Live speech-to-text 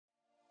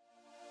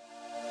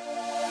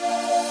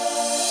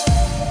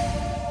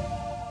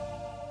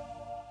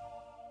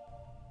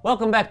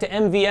Welcome back to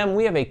MVM.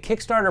 We have a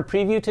Kickstarter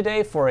preview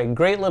today for a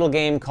great little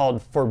game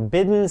called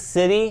Forbidden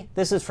City.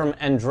 This is from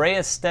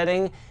Andreas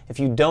Stedding. If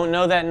you don't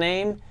know that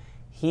name,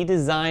 he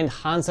designed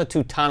Hansa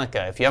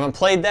Teutonica. If you haven't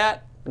played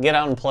that, get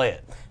out and play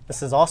it.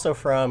 This is also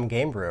from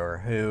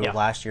Brewer, who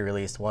last year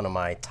released one of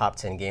my top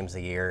 10 games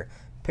of the year,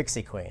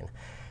 Pixie Queen.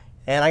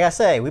 And I gotta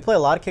say, we play a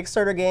lot of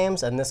Kickstarter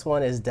games, and this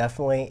one is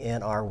definitely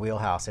in our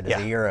wheelhouse. It is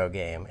a Euro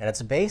game, and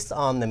it's based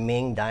on the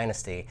Ming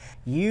Dynasty.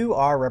 You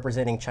are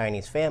representing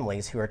Chinese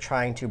families who are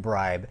trying to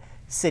bribe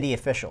city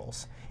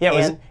officials.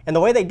 Yeah, and the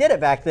way they did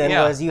it back then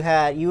was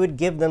you would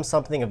give them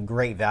something of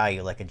great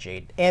value, like a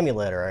jade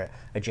amulet or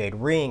a jade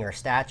ring or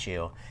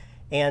statue.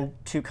 And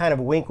to kind of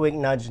wink, wink,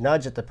 nudge,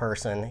 nudge at the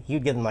person,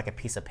 you'd give them like a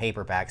piece of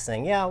paper back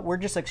saying, yeah, we're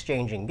just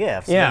exchanging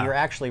gifts. But you're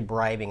actually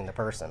bribing the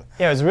person.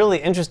 Yeah, it was really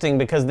interesting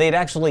because they'd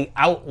actually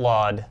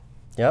outlawed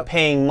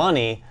paying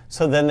money,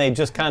 so then they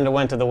just kind of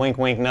went to the wink,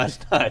 wink, nudge,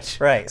 nudge.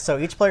 Right, so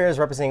each player is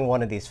representing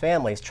one of these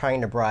families trying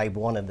to bribe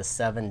one of the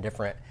 7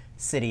 different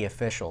city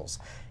officials.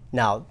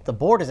 Now, the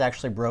board is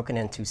actually broken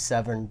into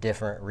 7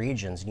 different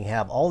regions, and you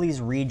have all these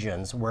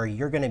regions where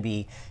you're going to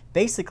be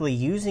basically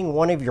using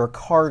one of your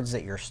cards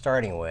that you're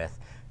starting with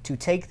to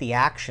take the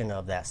action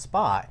of that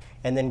spot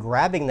and then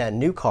grabbing that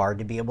new card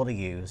to be able to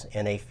use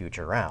in a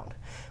future round.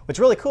 What's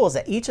really cool is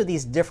that each of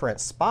these different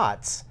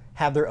spots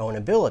have their own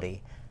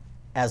ability,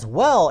 as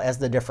well as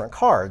the different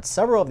cards.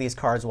 Several of these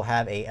cards will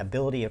have an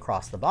ability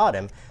across the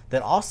bottom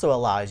that also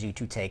allows you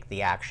to take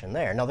the action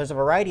there. Now, there's a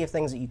variety of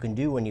things that you can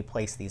do when you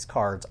place these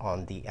cards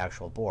on the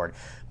actual board.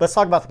 But let's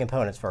talk about the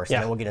components first,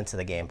 and then we'll get into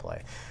the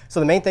gameplay.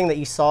 So the main thing that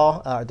you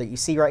saw, that you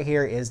see right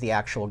here, is the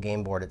actual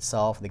game board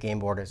itself. The game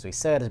board, as we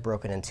said, is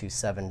broken into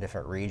 7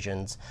 different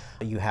regions.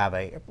 You have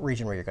a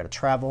region where you're going to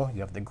travel. You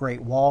have the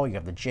Great Wall. You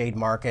have the Jade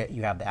Market.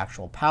 You have the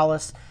actual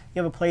palace.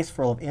 You have a place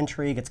full of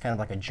intrigue. It's kind of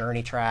like a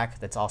journey track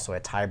that's also a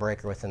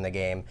tiebreaker within the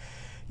game.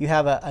 You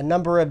have a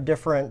number of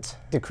different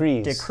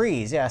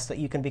decrees, yes, that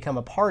you can become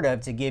a part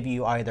of to give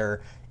you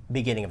either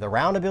beginning of the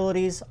round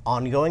abilities,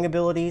 ongoing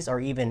abilities, or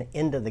even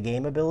end of the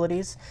game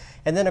abilities.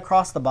 And then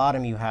across the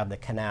bottom, you have the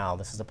canal.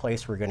 This is a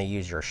place where you're going to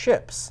use your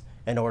ships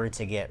in order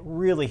to get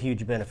really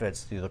huge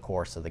benefits through the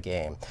course of the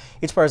game.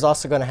 Each player is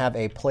also going to have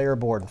a player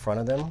board in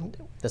front of them.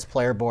 This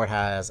player board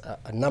has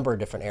a number of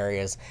different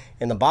areas.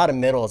 In the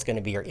bottom middle is going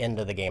to be your end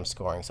of the game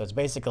scoring. So it's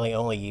basically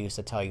only used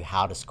to tell you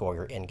how to score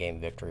your in-game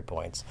victory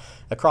points.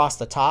 Across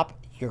the top,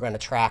 you're going to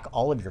track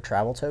all of your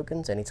travel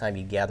tokens. Anytime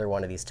you gather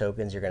one of these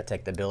tokens, you're going to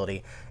take the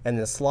ability and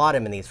then slot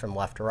them in these from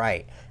left to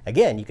right.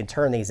 Again, you can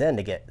turn these in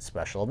to get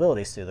special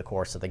abilities through the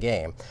course of the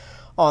game.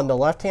 On the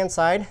left-hand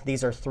side,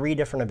 these are 3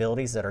 different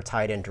abilities that are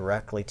tied in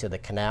directly to the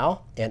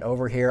canal. And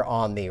over here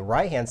on the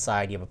right-hand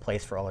side, you have a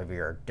place for all of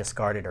your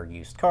discarded or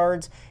used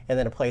cards, and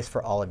then a place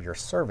for all of your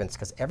servants,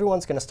 because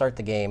everyone's going to start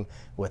the game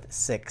with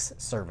 6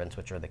 servants,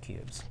 which are the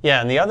cubes. Yeah,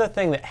 and the other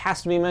thing that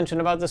has to be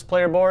mentioned about this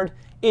player board,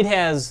 it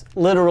has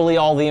literally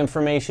all the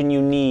information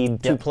you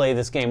need to play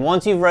this game.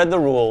 Once you've read the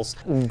rules,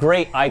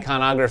 great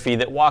iconography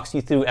that walks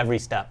you through every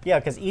step. Yeah,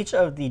 because each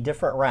of the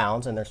different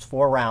rounds, and there's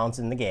 4 rounds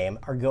in the game,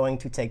 are going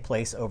to take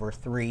place over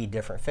 3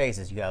 different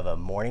phases. You have a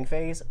morning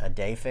phase, a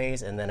day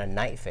phase, and then a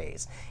night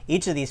phase.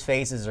 Each of these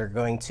phases are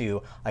going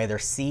to either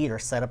seed or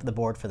set up the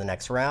board for the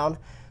next round,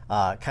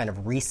 kind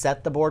of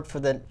reset the board for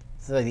the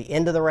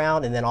end of the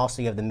round, and then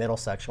also you have the middle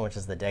section, which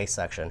is the day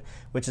section,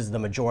 which is the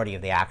majority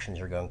of the actions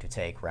you're going to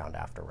take round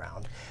after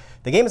round.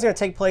 The game is going to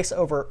take place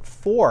over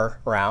 4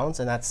 rounds,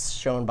 and that's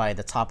shown by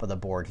the top of the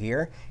board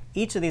here.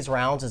 Each of these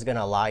rounds is going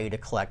to allow you to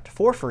collect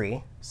for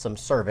free some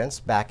servants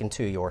back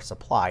into your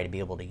supply to be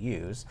able to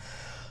use.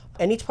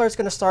 And each player is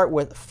going to start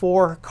with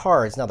 4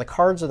 cards. Now, the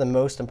cards are the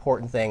most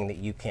important thing that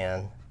we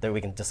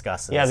can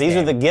discuss in this these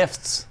game. are the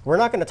gifts. We're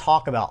not going to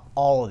talk about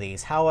all of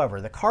these. However,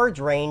 the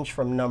cards range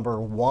from number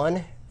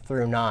 1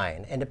 through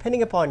 9. And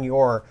depending upon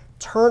your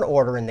turn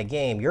order in the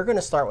game, you're going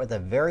to start with a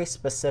very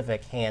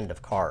specific hand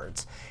of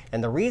cards.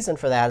 And the reason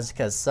for that is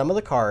because some of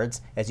the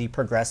cards, as you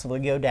progressively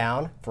go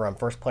down from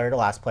first player to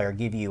last player,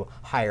 give you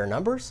higher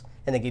numbers,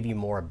 and they give you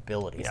more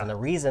abilities. And the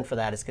reason for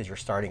that is because you're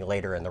starting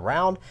later in the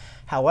round.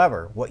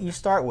 However, what you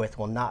start with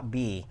will not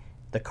be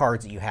the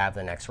cards that you have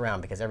the next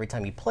round, because every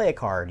time you play a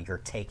card, you're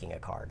taking a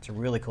card. It's a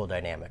really cool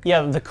dynamic.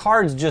 Yeah, the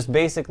cards just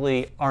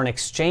basically are an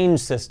exchange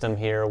system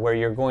here where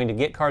you're going to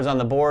get cards on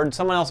the board.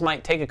 Someone else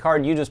might take a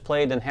card you just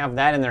played and have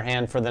that in their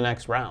hand for the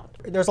next round.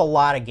 There's a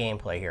lot of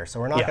gameplay here, so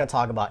we're not going to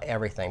talk about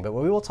everything, but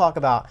we will talk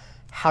about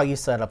how you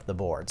set up the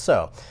board.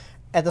 So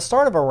at the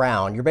start of a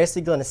round, you're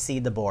basically going to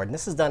seed the board, and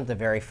this is done at the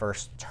very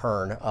first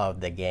turn of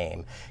the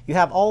game. You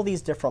have all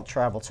these different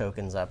travel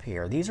tokens up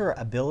here. These are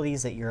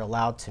abilities that you're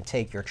allowed to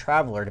take your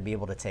traveler to be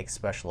able to take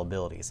special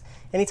abilities.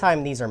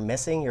 Anytime these are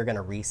missing, you're going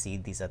to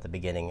reseed these at the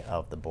beginning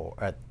of the board,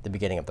 at the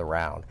beginning of the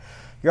round.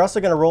 You're also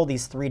going to roll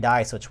these 3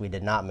 dice, which we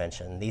did not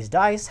mention. These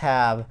dice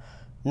have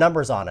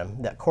numbers on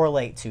them that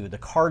correlate to the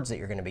cards that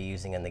you're going to be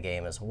using in the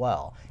game as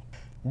well.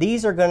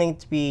 These are going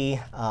to be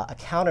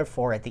accounted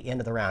for at the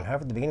end of the round.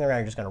 However, at the beginning of the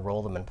round, you're just going to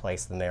roll them and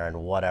place them there in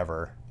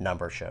whatever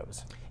number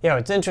shows. Yeah,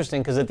 it's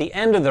interesting because at the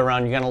end of the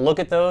round, you're going to look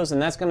at those, and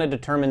that's going to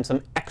determine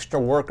some extra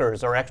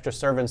workers or extra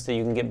servants that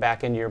you can get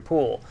back into your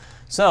pool.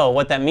 So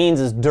what that means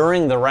is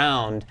during the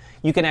round,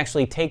 you can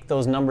actually take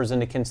those numbers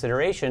into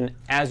consideration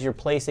as you're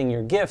placing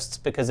your gifts,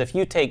 because if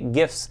you take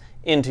gifts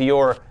into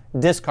your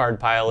discard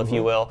pile, if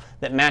you will,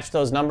 that match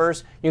those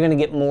numbers, you're going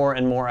to get more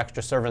and more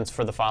extra servants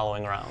for the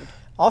following round.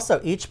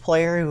 Also, each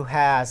player who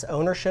has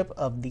ownership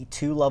of the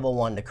 2 level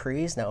 1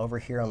 decrees, now over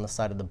here on the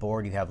side of the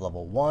board you have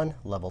level 1,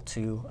 level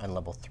 2, and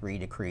level 3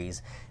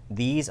 decrees.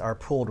 These are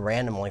pulled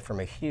randomly from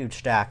a huge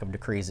stack of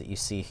decrees that you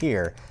see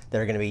here that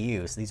are going to be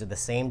used. These are the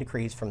same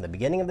decrees from the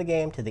beginning of the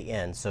game to the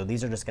end, so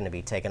these are just going to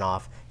be taken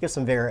off. You have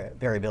some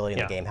variability in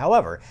the game.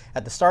 However,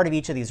 at the start of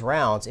each of these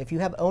rounds, if you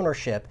have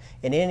ownership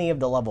in any of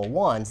the level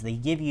 1s, they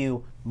give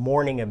you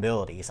morning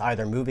abilities,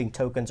 either moving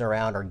tokens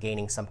around or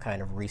gaining some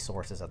kind of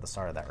resources at the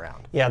start of that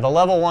round. Yeah, the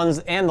level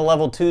 1s and the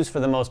level 2s for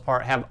the most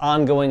part have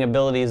ongoing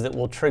abilities that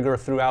will trigger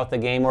throughout the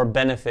game or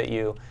benefit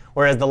you,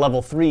 whereas the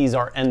level 3s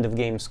are end of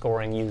game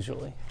scoring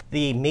usually.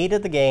 The meat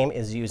of the game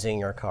is using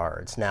your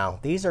cards. Now,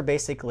 these are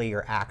basically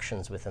your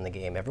actions within the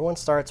game. Everyone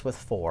starts with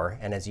 4,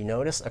 and as you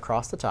notice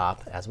across the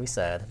top, as we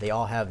said, they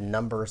all have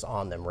numbers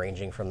on them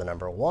ranging from the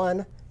number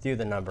 1 through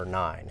the number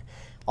 9.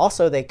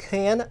 Also, they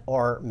can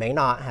or may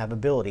not have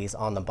abilities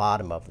on the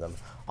bottom of them.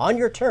 On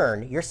your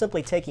turn, you're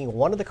simply taking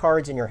one of the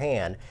cards in your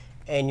hand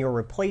and you're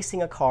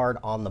replacing a card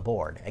on the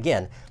board.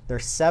 Again,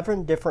 there's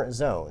 7 different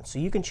zones, so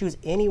you can choose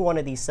any one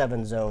of these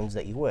 7 zones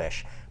that you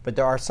wish, but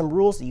there are some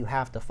rules that you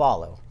have to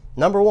follow.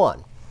 Number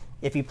 1,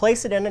 if you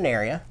place it in an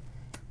area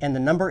and the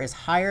number is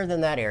higher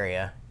than that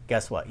area,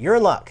 guess what? You're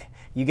in luck.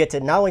 You get to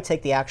not only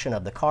take the action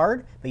of the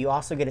card, but you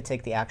also get to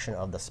take the action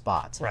of the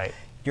spot. Right.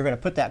 You're going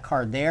to put that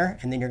card there,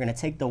 and then you're going to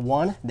take the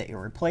one that you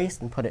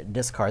replaced and put it in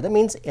discard. That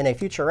means in a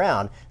future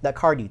round, that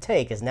card you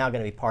take is now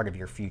going to be part of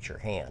your future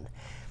hand.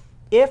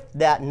 If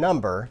that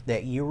number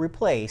that you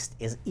replaced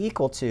is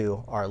equal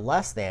to or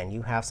less than,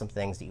 you have some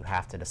things that you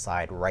have to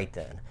decide right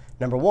then.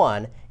 Number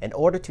 1, in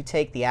order to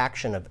take the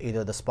action of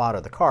either the spot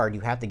or the card,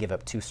 you have to give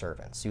up 2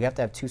 servants. So you have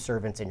to have 2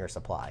 servants in your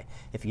supply.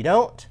 If you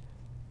don't,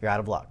 you're out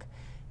of luck.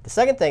 The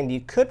second thing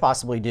you could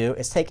possibly do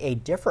is take a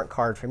different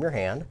card from your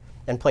hand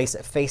and place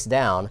it face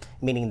down,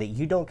 meaning that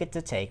you don't get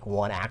to take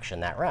 1 action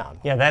that round.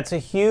 Yeah, that's a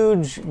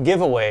huge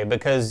giveaway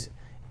because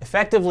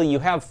effectively you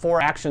have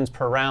 4 actions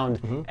per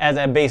round as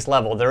a base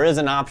level. There is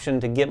an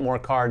option to get more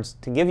cards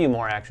to give you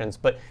more actions,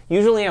 but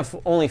usually you have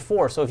only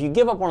 4. So if you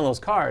give up one of those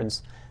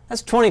cards,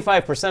 that's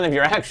 25% of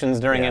your actions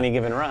during any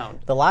given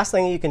round. The last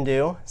thing you can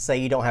do, say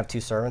you don't have 2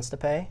 servants to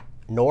pay,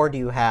 nor do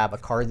you have a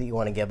card that you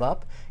want to give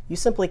up, you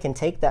simply can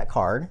take that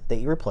card that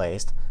you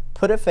replaced,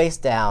 put it face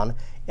down,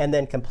 and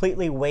then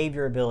completely waive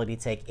your ability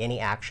to take any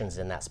actions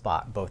in that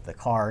spot, both the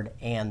card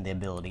and the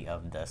ability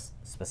of this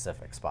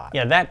specific spot.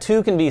 Yeah, that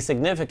too can be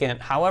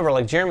significant. However,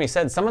 like Jeremy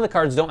said, some of the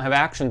cards don't have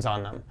actions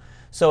on them.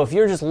 So if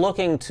you're just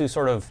looking to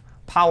sort of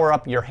power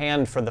up your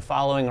hand for the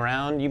following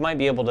round, you might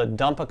be able to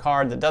dump a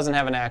card that doesn't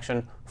have an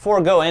action,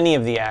 forego any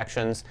of the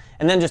actions,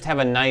 and then just have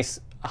a nice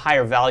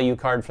higher value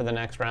card for the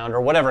next round,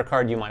 or whatever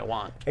card you might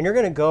want. And you're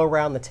going to go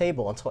around the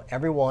table until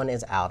everyone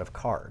is out of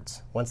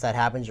cards. Once that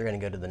happens, you're going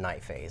to go to the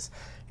night phase.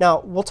 Now,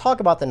 we'll talk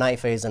about the night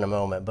phase in a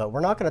moment, but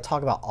we're not going to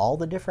talk about all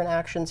the different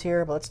actions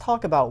here, but let's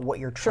talk about what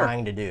you're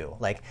trying to do.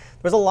 Like,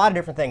 there's a lot of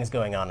different things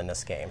going on in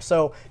this game.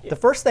 So the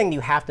first thing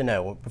you have to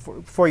know,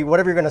 before you,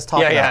 whatever you're going to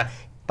talk about,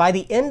 by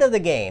the end of the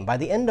game, by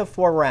the end of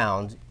 4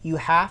 rounds, you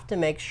have to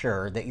make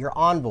sure that your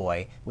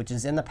envoy, which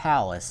is in the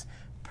palace,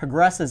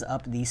 progresses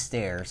up these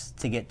stairs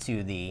to get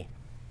to the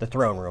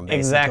throne room, basically.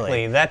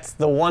 Exactly. That's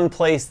the one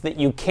place that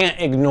you can't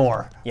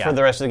ignore for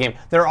the rest of the game.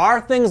 There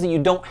are things that you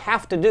don't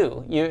have to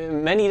do.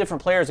 Many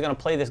different players are going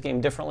to play this game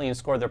differently and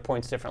score their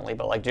points differently.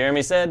 But like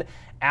Jeremy said,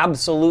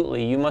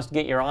 absolutely, you must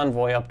get your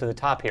envoy up to the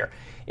top here.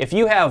 If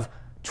you have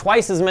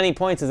twice as many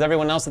points as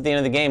everyone else at the end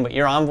of the game, but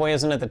your envoy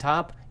isn't at the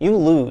top, you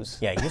lose.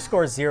 Yeah, you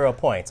score 0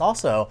 points.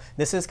 Also,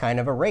 this is kind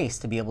of a race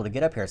to be able to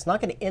get up here. It's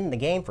not going to end the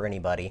game for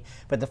anybody,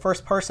 but the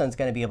first person is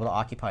going to be able to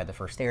occupy the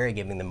first area,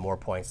 giving them more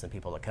points than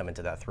people that come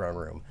into that throne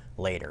room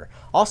later.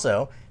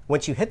 Also,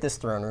 once you hit this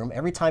throne room,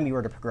 every time you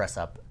were to progress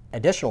up,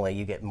 additionally,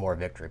 you get more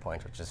victory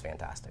points, which is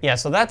fantastic. Yeah,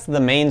 so that's the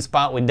main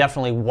spot we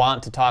definitely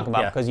want to talk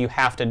about because you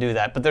have to do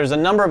that. But there's a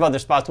number of other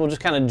spots. We'll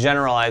just kind of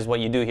generalize what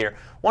you do here.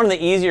 One of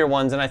the easier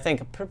ones, and I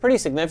think a pretty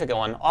significant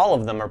one, all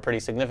of them are pretty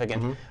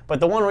significant, but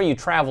the one where you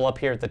travel up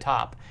here at the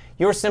top,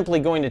 you're simply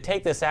going to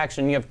take this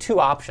action. You have 2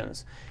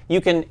 options. You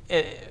can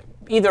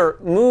either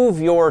move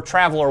your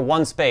traveler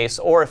 1 space,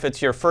 or if it's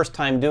your first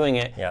time doing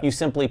it, you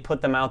simply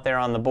put them out there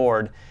on the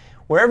board.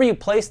 Wherever you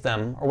place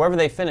them, or wherever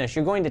they finish,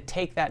 you're going to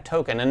take that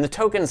token. And the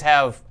tokens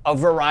have a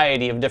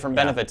variety of different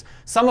benefits,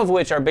 some of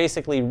which are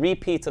basically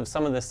repeats of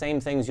some of the same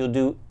things you'll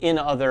do in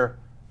other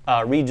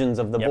regions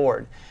of the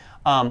board.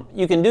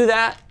 You can do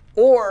that,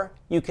 or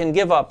you can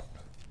give up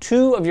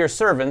 2 of your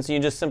servants, you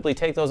just simply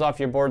take those off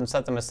your board and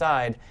set them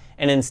aside,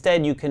 and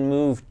instead you can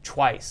move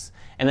twice.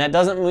 And that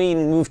doesn't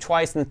mean move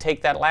twice and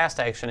take that last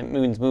action. It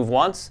means move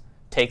once,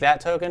 take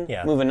that token,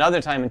 move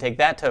another time and take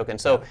that token.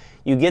 So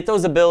you get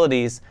those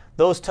abilities.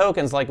 Those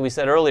tokens, like we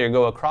said earlier,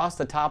 go across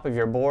the top of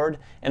your board,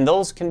 and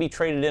those can be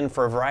traded in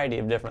for a variety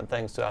of different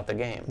things throughout the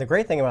game. The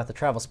great thing about the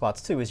travel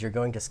spots, too, is you're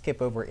going to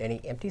skip over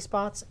any empty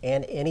spots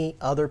and any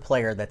other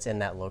player that's in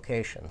that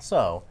location.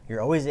 So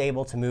you're always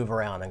able to move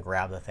around and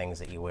grab the things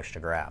that you wish to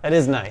grab. That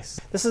is nice.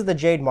 This is the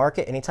Jade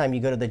Market. Anytime you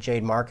go to the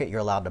Jade Market,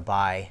 you're allowed to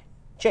buy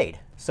jade,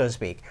 so to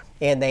speak.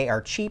 And they are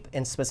cheap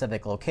in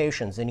specific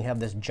locations. And you have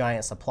this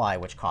giant supply,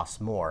 which costs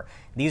more.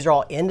 These are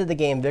all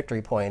end-of-the-game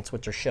victory points,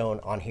 which are shown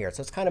on here.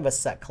 So it's kind of a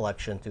set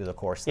collection through the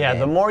course of the game.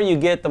 The more you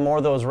get, the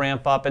more those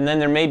ramp up. And then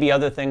there may be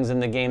other things in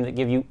the game that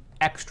give you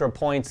extra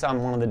points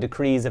on one of the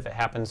decrees if it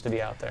happens to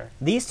be out there.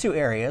 These 2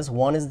 areas,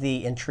 one is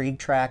the Intrigue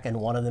track and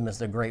one of them is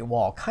the Great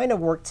Wall, kind of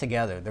work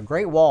together. The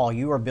Great Wall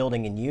you are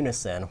building in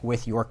unison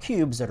with your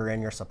cubes that are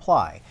in your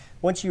supply.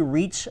 Once you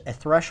reach a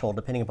threshold,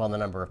 depending upon the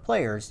number of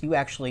players, you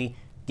actually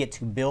get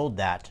to build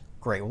that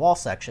Great Wall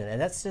section,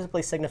 and that's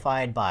simply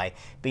signified by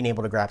being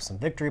able to grab some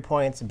victory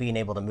points, being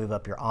able to move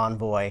up your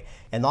envoy,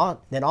 and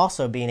then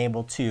also being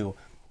able to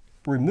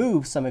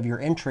remove some of your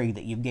intrigue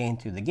that you've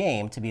gained through the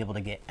game to be able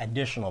to get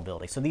additional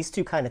ability. So these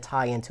 2 kind of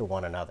tie into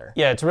one another.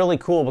 Yeah, it's really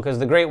cool because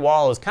the Great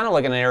Wall is kind of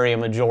like an area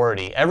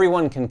majority.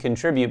 Everyone can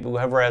contribute, but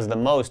whoever has the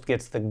most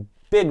gets the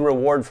big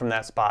reward from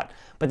that spot.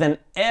 But then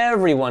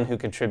everyone who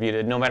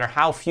contributed, no matter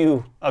how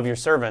few of your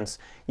servants,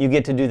 you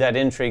get to do that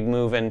intrigue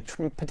move and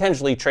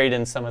potentially trade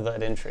in some of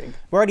that intrigue.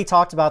 We already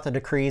talked about the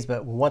decrees,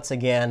 but once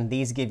again,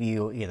 these give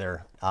you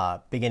either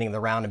beginning of the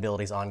round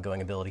abilities,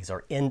 ongoing abilities,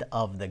 or end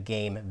of the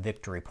game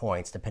victory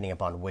points, depending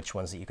upon which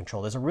ones that you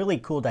control. There's a really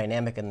cool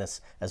dynamic in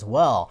this as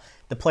well.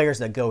 The players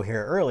that go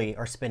here early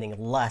are spending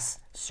less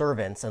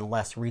servants and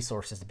less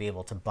resources to be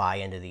able to buy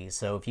into these.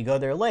 So if you go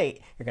there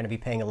late, you're going to be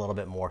paying a little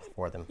bit more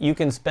for them. You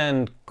can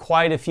spend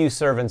quite a few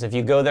servants if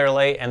you go there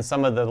late, and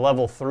some of the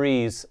level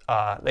 3s,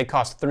 they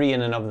cost 3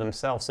 in and of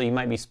themselves, so you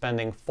might be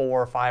spending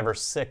 4, 5, or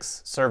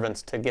 6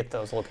 servants to get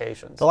those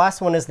locations. The last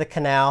one is the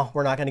canal.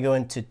 We're not going to go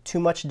into too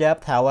much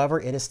depth. However,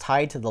 it is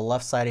tied to the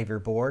left side of your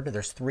board.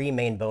 There's 3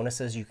 main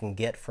bonuses you can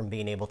get from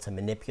being able to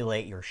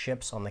manipulate your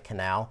ships on the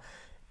canal.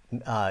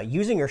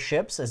 Using your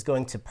ships is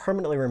going to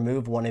permanently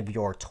remove one of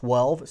your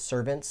 12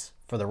 servants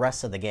for the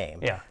rest of the game.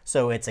 Yeah.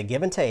 So it's a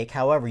give and take.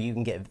 However, you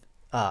can get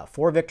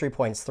 4 victory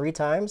points 3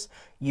 times.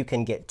 You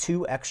can get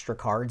 2 extra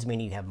cards,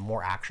 meaning you have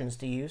more actions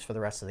to use for the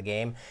rest of the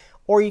game.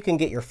 Or you can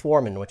get your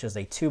foreman, which is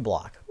a 2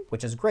 block,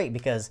 which is great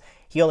because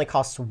he only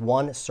costs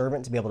 1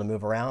 servant to be able to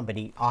move around, but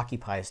he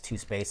occupies 2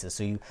 spaces.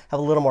 So you have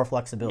a little more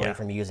flexibility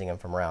from using him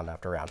from round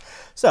after round.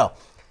 So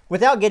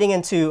without getting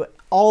into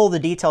all the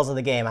details of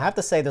the game, I have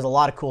to say there's a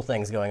lot of cool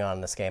things going on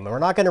in this game. And we're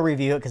not going to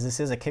review it because this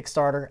is a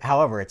Kickstarter.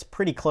 However, it's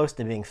pretty close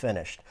to being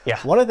finished. Yeah.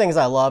 One of the things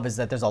I love is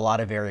that there's a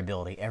lot of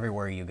variability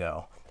everywhere you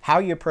go. How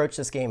you approach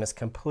this game is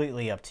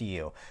completely up to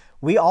you.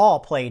 We all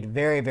played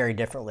very, very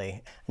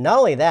differently. Not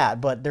only that,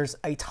 but there's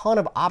a ton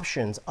of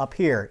options up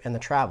here in the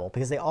travel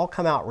because they all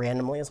come out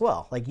randomly as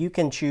well. Like you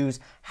can choose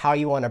how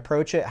you want to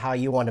approach it, how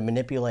you want to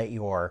manipulate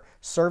your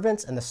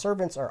servants, and the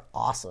servants are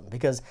awesome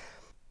because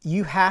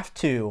you have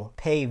to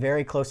pay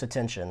very close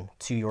attention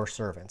to your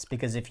servants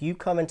because if you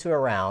come into a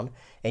round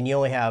and you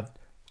only have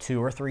 2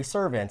 or 3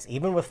 servants,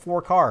 even with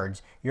 4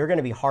 cards, you're going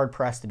to be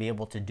hard-pressed to be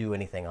able to do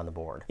anything on the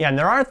board. Yeah, and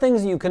there are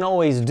things you can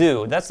always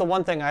do. That's the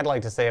one thing I'd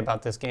like to say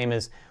about this game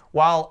is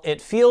while it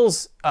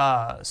feels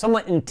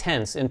somewhat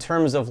intense in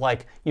terms of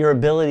like your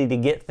ability to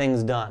get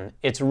things done,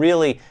 it's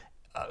really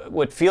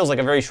what feels like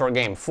a very short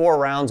game. 4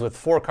 rounds with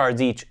 4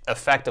 cards each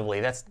effectively.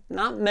 That's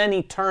not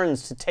many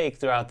turns to take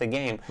throughout the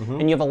game.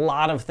 And you have a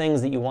lot of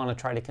things that you want to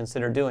try to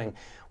consider doing.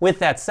 With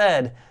that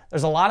said,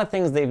 there's a lot of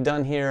things they've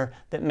done here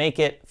that make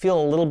it feel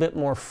a little bit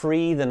more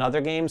free than other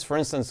games. For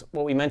instance,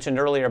 what we mentioned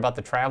earlier about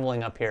the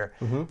traveling up here.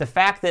 The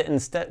fact that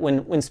instead,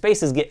 when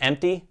spaces get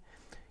empty,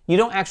 you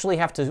don't actually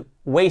have to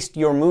waste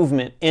your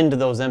movement into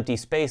those empty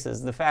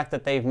spaces. The fact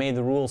that they've made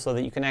the rules so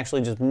that you can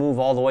actually just move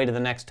all the way to the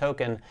next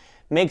token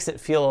makes it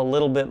feel a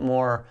little bit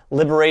more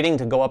liberating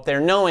to go up there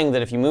knowing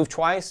that if you move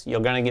twice, you're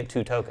going to get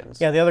 2 tokens.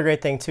 Yeah, the other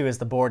great thing too is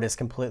the board is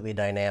completely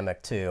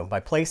dynamic too. By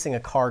placing a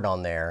card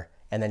on there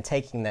and then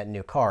taking that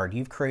new card,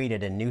 you've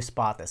created a new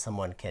spot that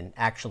someone can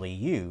actually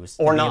use.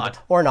 Or not.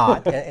 Or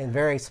not, in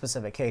very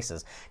specific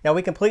cases. Now,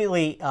 we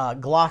completely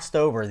glossed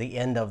over the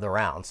end of the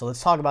round. So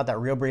let's talk about that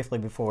real briefly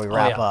before we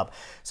wrap up.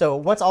 So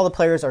once all the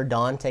players are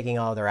done taking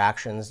all of their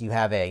actions, you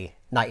have a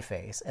night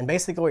phase. And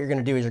basically what you're going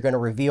to do is you're going to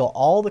reveal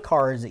all the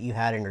cards that you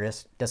had in your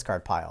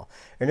discard pile.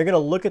 And you're going to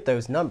look at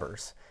those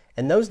numbers.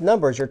 And those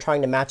numbers you're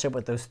trying to match up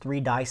with those 3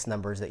 dice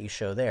numbers that you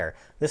show there.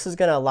 This is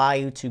going to allow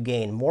you to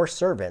gain more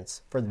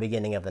servants for the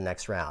beginning of the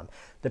next round.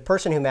 The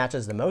person who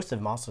matches the most of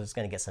them also is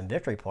going to get some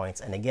victory points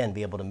and again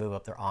be able to move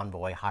up their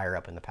envoy higher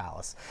up in the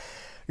palace.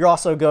 You're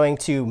also going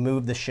to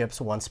move the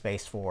ships 1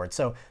 space forward.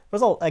 So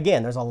there's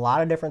a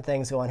lot of different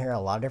things going here, a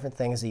lot of different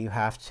things that you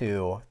have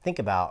to think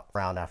about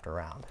round after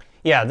round.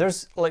 Yeah,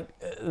 there's like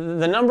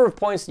the number of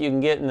points that you can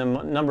get in the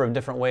number of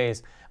different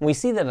ways. And we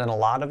see that in a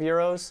lot of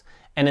Euros.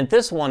 And in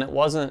this one, it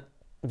wasn't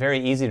very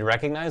easy to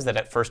recognize that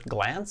at first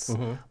glance.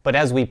 But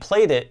as we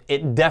played it,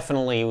 it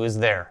definitely was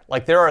there.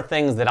 Like there are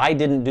things that I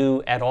didn't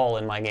do at all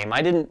in my game.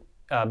 I didn't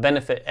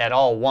benefit at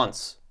all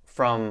once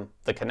from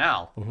the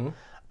canal.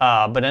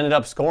 But ended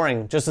up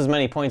scoring just as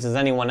many points as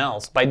anyone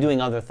else by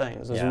doing other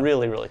things. It was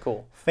really, really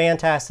cool.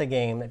 Fantastic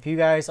game. If you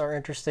guys are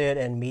interested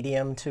in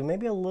medium to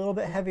maybe a little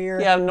bit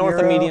heavier,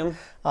 north of medium,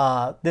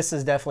 this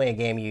is definitely a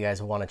game you guys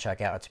will want to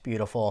check out. It's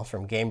beautiful. It's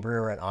from Game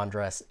Brewer and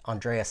Andreas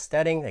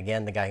Steding,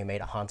 again, the guy who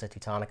made Hansa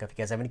Teutonica. If you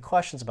guys have any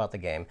questions about the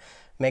game,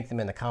 make them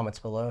in the comments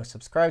below.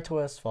 Subscribe to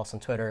us, follow us on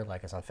Twitter,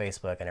 like us on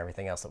Facebook, and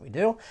everything else that we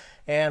do.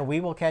 And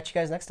we will catch you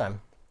guys next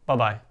time.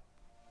 Bye-bye.